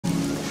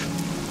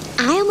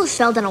almost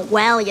fell down a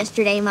well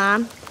yesterday,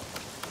 Mom.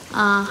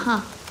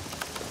 Uh-huh.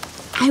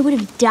 I would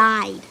have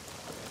died.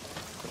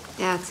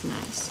 That's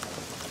nice.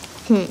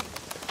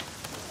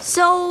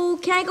 So,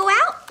 can I go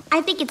out?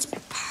 I think it's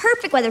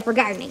perfect weather for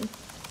gardening.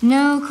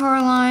 No,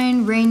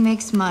 Coraline. Rain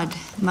makes mud.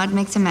 Mud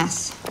makes a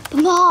mess.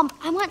 But Mom,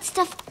 I want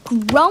stuff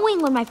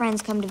growing when my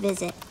friends come to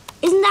visit.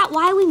 Isn't that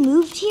why we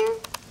moved here?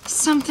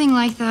 Something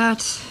like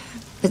that.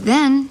 But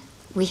then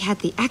we had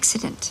the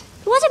accident.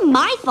 It wasn't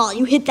my fault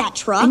you hit that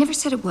truck. I never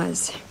said it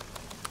was.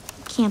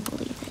 I can't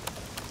believe it.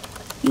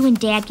 You and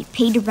Dad get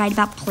paid to write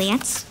about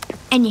plants,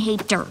 and you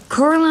hate dirt.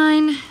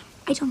 Coraline,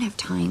 I don't have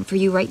time for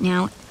you right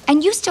now.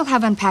 And you still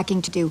have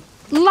unpacking to do.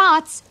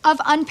 Lots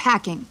of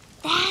unpacking.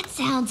 That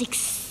sounds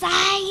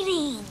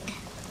exciting.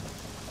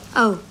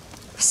 Oh,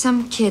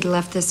 some kid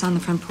left this on the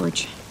front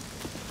porch.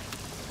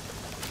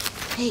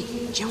 Hey,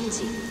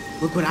 Jonesy,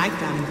 look what I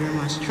found in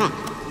Grandma's trunk.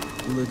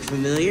 Look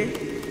familiar?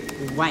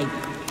 White.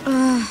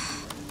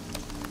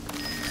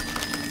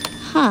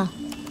 Huh.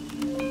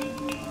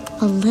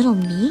 A little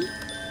me?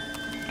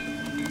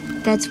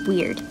 That's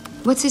weird.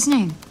 What's his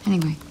name,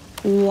 anyway?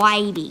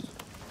 Whitey.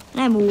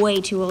 And I'm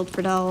way too old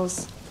for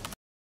dolls.